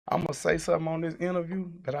I'm gonna say something on this interview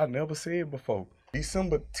that I never said before.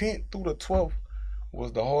 December 10th through the 12th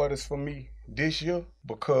was the hardest for me this year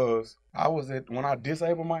because when I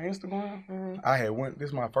disabled my Instagram, I had this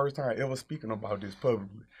is my first time ever speaking about this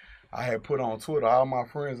publicly. I had put on Twitter, all my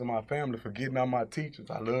friends and my family forgetting all my teachers.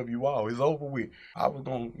 I love you all. It's over with. I was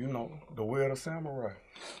going, the way of the samurai.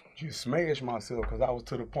 Just smash myself because I was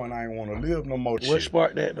to the point I didn't want to live no more. What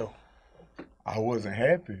sparked that though? I wasn't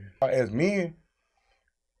happy. As men,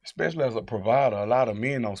 especially as a provider, a lot of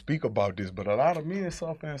men don't speak about this, but a lot of men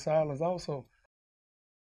suffer in silence also.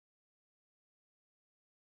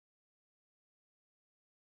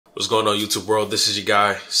 What's going on, YouTube world? This is your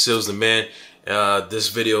guy, Sealz the man. This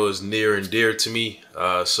video is near and dear to me,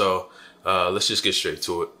 so let's just get straight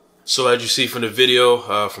to it. So as you see from the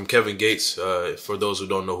video from Kevin Gates, for those who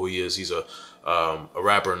don't know who he is, he's a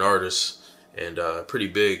rapper and artist, and pretty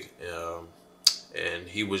big, and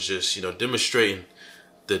he was just demonstrating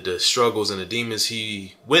the struggles and the demons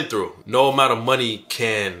he went through. No amount of money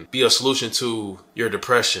can be a solution to your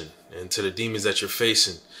depression and to the demons that you're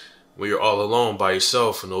facing when you're all alone by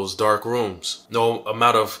yourself in those dark rooms. No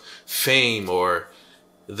amount of fame or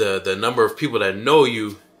the number of people that know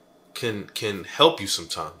you can help you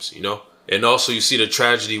sometimes, And also you see the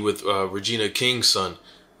tragedy with Regina King's son,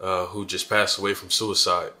 who just passed away from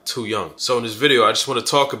suicide, too young. So in this video, I just want to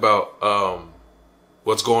talk about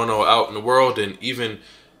what's going on out in the world and even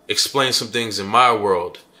explain some things in my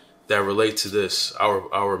world that relate to this.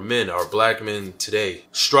 Our men, our black men today,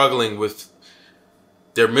 struggling with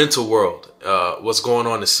their mental world, what's going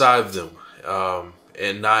on inside of them,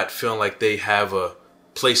 and not feeling like they have a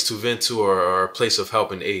place to vent to or a place of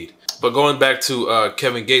help and aid. But going back to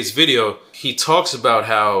Kevin Gates' video, he talks about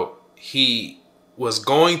how he was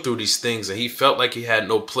going through these things and he felt like he had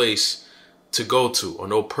no place to go to or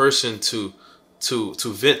no person to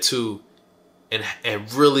vent to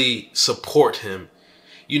and really support him.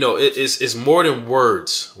 It's more than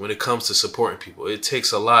words when it comes to supporting people. It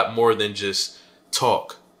takes a lot more than just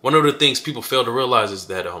talk. One of the things people fail to realize is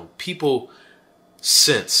that people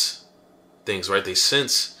sense things, right? They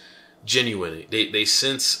sense genuinity. They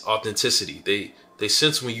sense authenticity. They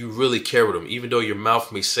sense when you really care with them, even though your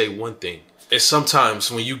mouth may say one thing. And sometimes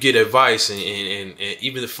when you get advice and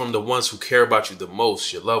even from the ones who care about you the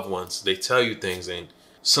most, your loved ones, they tell you things and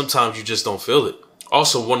sometimes you just don't feel it.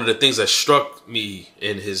 Also, one of the things that struck me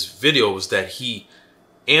in his video was that he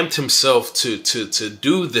amped himself to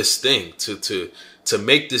do this thing, to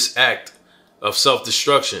make this act of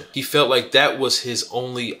self-destruction. He felt like that was his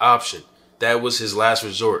only option. That was his last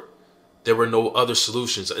resort. There were no other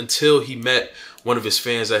solutions until he met one of his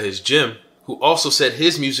fans at his gym who also said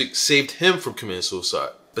his music saved him from committing suicide.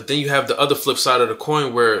 But then you have the other flip side of the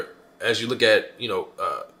coin where, as you look at,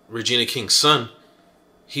 Regina King's son,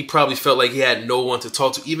 he probably felt like he had no one to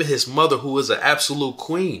talk to, even his mother, who is an absolute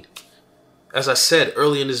queen. As I said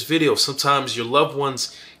early in this video, sometimes your loved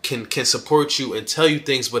ones can support you and tell you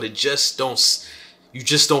things, but you just don't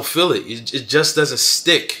feel it. It just doesn't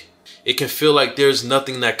stick. It can feel like there's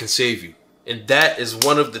nothing that can save you. And that is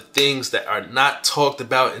one of the things that are not talked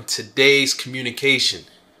about in today's communication.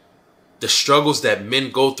 The struggles that men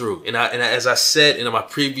go through. And as I said in my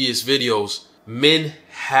previous videos, men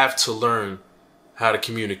have to learn how to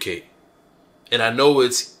communicate. And I know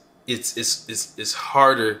it's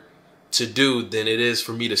harder to do than it is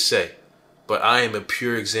for me to say, but I am a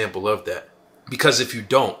pure example of that. Because if you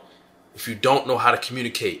don't know how to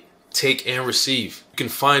communicate, take and receive, you can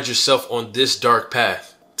find yourself on this dark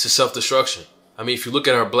path to self-destruction. I mean, if you look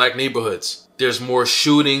at our black neighborhoods, there's more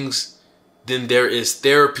shootings than there is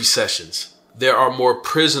therapy sessions. There are more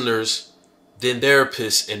prisoners than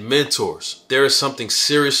therapists and mentors. There is something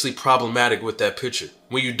seriously problematic with that picture.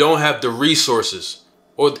 When you don't have the resources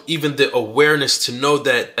or even the awareness to know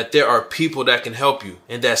that there are people that can help you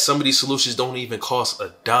and that some of these solutions don't even cost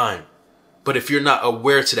a dime. But if you're not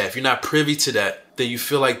aware to that, if you're not privy to that, then you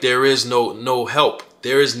feel like there is no help.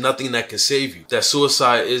 There is nothing that can save you. That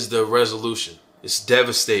suicide is the resolution. It's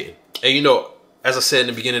devastating. And as I said in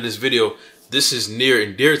the beginning of this video, this is near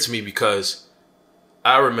and dear to me because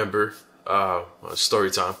I remember, story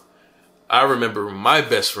time. I remember my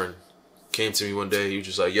best friend came to me one day. He was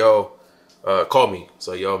just like, yo, called me. It's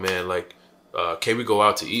like, yo, man, like, can we go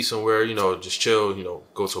out to eat somewhere? Just chill,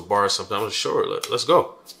 go to a bar or something. I was like, sure, let's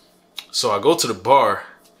go. So I go to the bar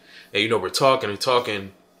and, we're talking and,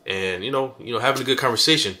 having a good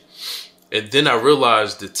conversation. And then I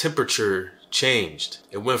realized the temperature changed.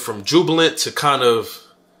 It went from jubilant to kind of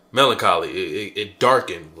melancholy. It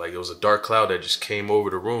darkened, like it was a dark cloud that just came over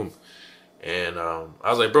the room. And I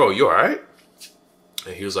was like, bro, you all right?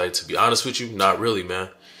 And he was like, to be honest with you, not really, man.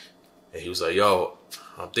 And he was like, yo,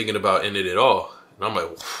 I'm thinking about ending it all. And I'm like,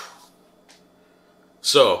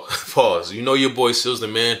 so, pause. You know your boy Sealz the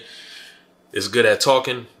man is good at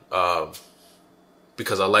talking,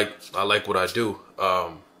 because I like what I do.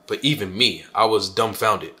 But even me, I was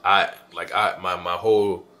dumbfounded. My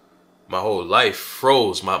whole life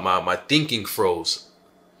froze. My thinking froze.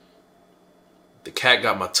 The cat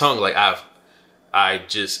got my tongue. Like I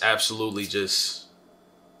just absolutely just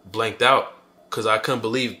blanked out, because I couldn't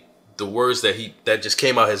believe the words that just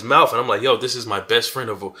came out his mouth. And I'm like, yo, this is my best friend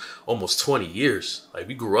of almost 20 years. Like,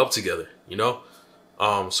 we grew up together, you know?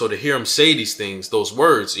 So to hear him say these things, those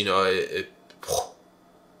words, you know,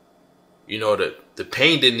 the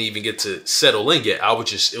pain didn't even get to settle in yet.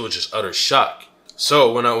 It was just utter shock.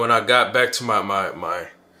 So when I got back to my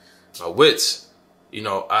wits, you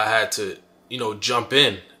know, I had to, you know, jump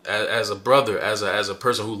in as a brother, as a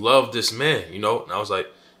person who loved this man, you know? And I was like,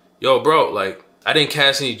 yo, bro, like, I didn't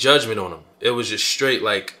cast any judgment on him. It was just straight,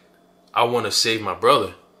 like, I want to save my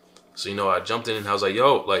brother. So, you know, I jumped in and I was like,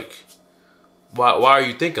 yo, like, why are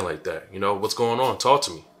you thinking like that? You know, what's going on? Talk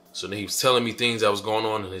to me. So then he was telling me things that was going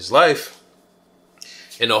on in his life.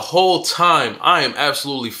 And the whole time, I am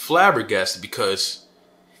absolutely flabbergasted, because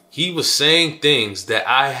he was saying things that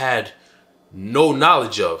I had no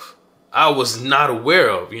knowledge of. I was not aware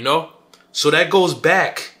of, you know? So that goes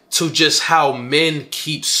back to just how men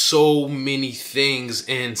keep so many things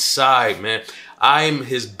inside, man. I'm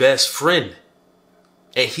his best friend,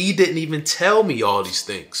 and he didn't even tell me all these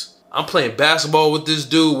things. I'm playing basketball with this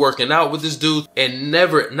dude, working out with this dude, and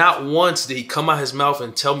not once did he come out his mouth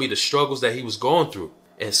and tell me the struggles that he was going through.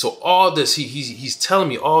 And so all this, he's telling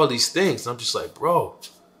me all these things. And I'm just like, bro,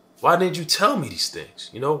 why didn't you tell me these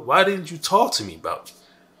things? You know, why didn't you talk to me about it?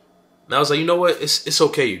 And I was like, you know what? It's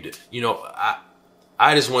okay you did. You know,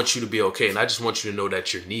 I just want you to be okay, and I just want you to know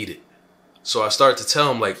that you're needed. So I started to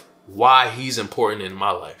tell him, like, why he's important in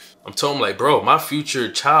my life. I'm telling him, like, bro, my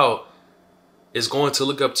future child is going to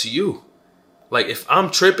look up to you. Like, if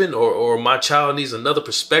I'm tripping or my child needs another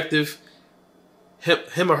perspective,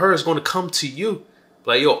 him or her is going to come to you.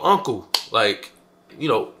 Like, yo, uncle, like, you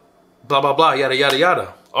know, blah, blah, blah, yada, yada,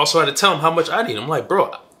 yada. Also, I had to tell him how much I need. I'm like,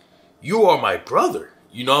 bro, you are my brother.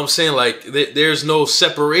 You know what I'm saying? Like, there's no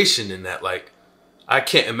separation in that. Like, I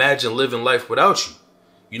can't imagine living life without you.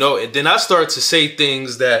 You know, and then I started to say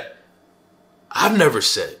things that I've never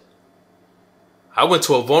said. I went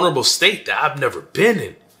to a vulnerable state that I've never been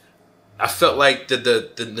in. I felt like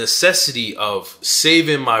the necessity of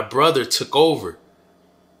saving my brother took over.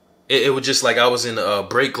 It was just like I was in a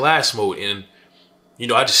break glass mode, and, you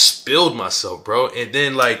know, I just spilled myself, bro. And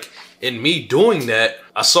then, like, in me doing that,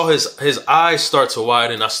 I saw his eyes start to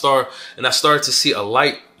widen. I started to see a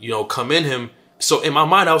light, you know, come in him. So in my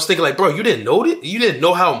mind, I was thinking, like, bro, you didn't know that? You didn't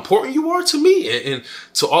know how important you are to me and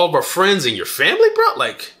to all of our friends and your family, bro?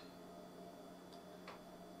 Like,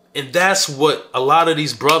 and that's what a lot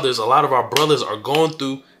of our brothers are going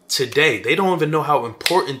through today. They don't even know how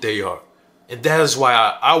important they are. And that is why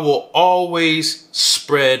I will always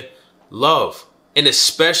spread love, and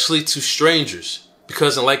especially to strangers.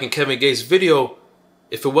 Because like in Kevin Gates' video,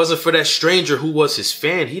 if it wasn't for that stranger who was his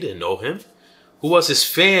fan, he didn't know him, who was his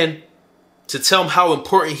fan, to tell him how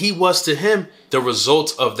important he was to him, the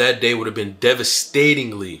results of that day would have been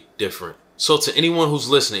devastatingly different. So to anyone who's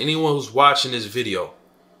listening, anyone who's watching this video,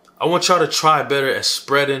 I want y'all to try better at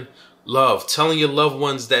spreading love, telling your loved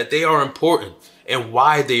ones that they are important and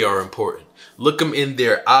why they are important. Look them in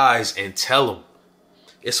their eyes and tell them.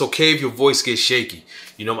 It's okay if your voice gets shaky.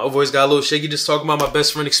 You know, my voice got a little shaky just talking about my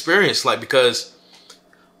best friend experience, like, because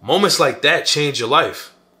moments like that change your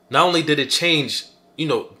life. Not only did it change, you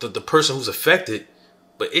know, the person who's affected,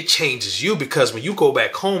 but it changes you, because when you go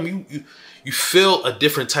back home, you feel a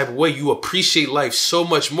different type of way. You appreciate life so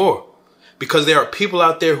much more, because there are people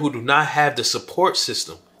out there who do not have the support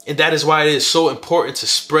system. And that is why it is so important to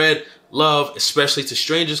spread love, especially to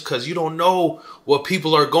strangers, because you don't know what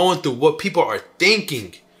people are going through, what people are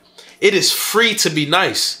thinking. It is free to be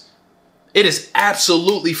nice. It is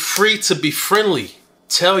absolutely free to be friendly.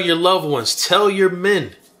 Tell your loved ones, tell your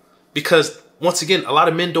men, because once again, a lot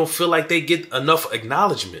of men don't feel like they get enough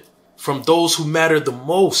acknowledgement from those who matter the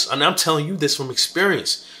most. And I'm telling you this from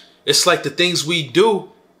experience. It's like the things we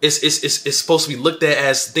do it's supposed to be looked at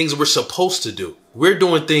as things we're supposed to do. We're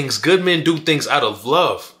doing things, good men do things out of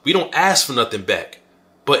love. We don't ask for nothing back.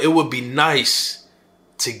 But it would be nice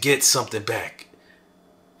to get something back.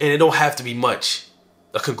 And it don't have to be much.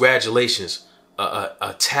 A congratulations,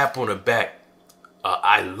 a tap on the back,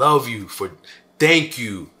 I love you, for thank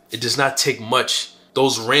you. It does not take much.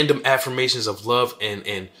 Those random affirmations of love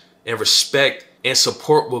and respect And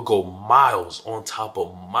support will go miles on top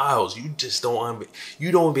of miles. You just don't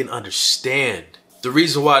even understand. The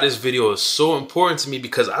reason why this video is so important to me,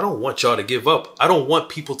 because I don't want y'all to give up. I don't want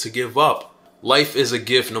people to give up. Life is a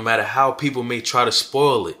gift, no matter how people may try to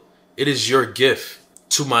spoil it. It is your gift.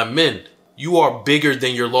 To my men, you are bigger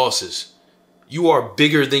than your losses. You are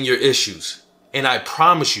bigger than your issues. And I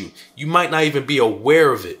promise you, you might not even be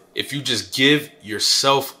aware of it if you just give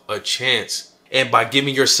yourself a chance. And by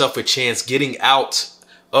giving yourself a chance, getting out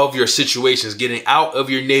of your situations, getting out of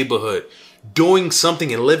your neighborhood, doing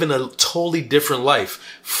something and living a totally different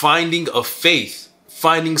life, finding a faith,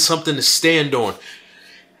 finding something to stand on.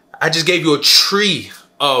 I just gave you a tree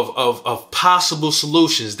of possible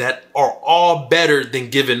solutions that are all better than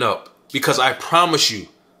giving up. Because I promise you,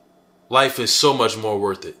 life is so much more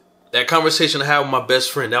worth it. That conversation I had with my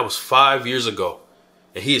best friend, that was 5 years ago.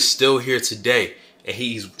 And he is still here today. And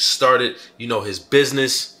he's started, his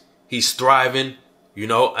business. He's thriving,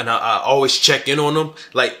 and I always check in on him.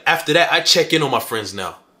 Like, after that, I check in on my friends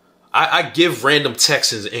now. I give random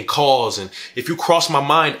texts and calls. And if you cross my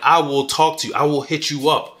mind, I will talk to you. I will hit you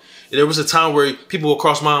up. There was a time where people will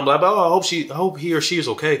cross my mind, like, oh, I hope he or she is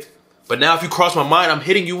okay. But now if you cross my mind, I'm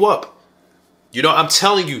hitting you up. I'm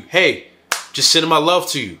telling you, hey, just sending my love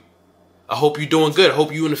to you. I hope you're doing good. I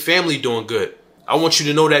hope you and the family doing good. I want you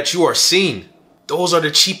to know that you are seen. Those are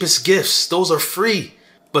the cheapest gifts. Those are free.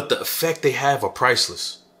 But the effect they have are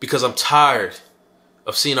priceless. Because I'm tired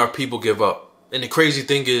of seeing our people give up. And the crazy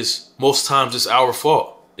thing is, most times it's our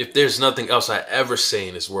fault. If there's nothing else I ever say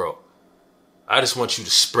in this world, I just want you to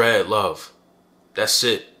spread love. That's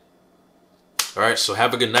it. Alright, so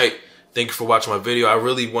have a good night. Thank you for watching my video. I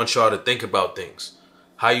really want y'all to think about things.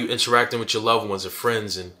 How you interacting with your loved ones and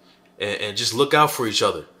friends, and just look out for each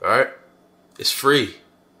other. Alright? It's free.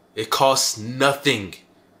 It costs nothing.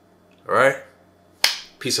 All right?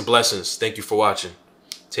 Peace and blessings. Thank you for watching.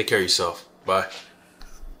 Take care of yourself. Bye.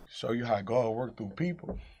 Show you how God work through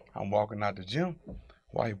people. I'm walking out the gym.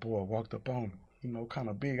 White boy walked up on me. Kind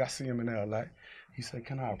of big. I see him in there like. He said,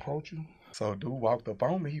 "Can I approach you?" So dude walked up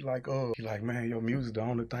on me. He like, man, your music the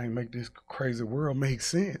only thing make this crazy world make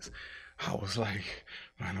sense. I was like,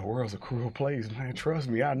 man, the world's a cruel place, man. Trust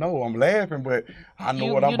me, I know. I'm laughing, but I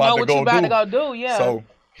know what I'm about to go do. You know what you about to go do, yeah. So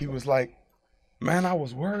he was like, man, I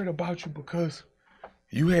was worried about you because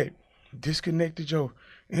you had disconnected your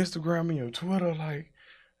Instagram and your Twitter.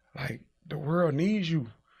 Like the world needs you.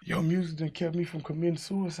 Your music done kept me from committing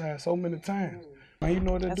suicide so many times. Man, you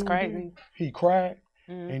know what that dude did? He cried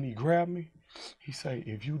and he grabbed me. He said,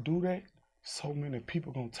 if you do that, so many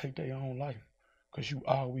people gonna take their own life because you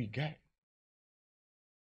all we got.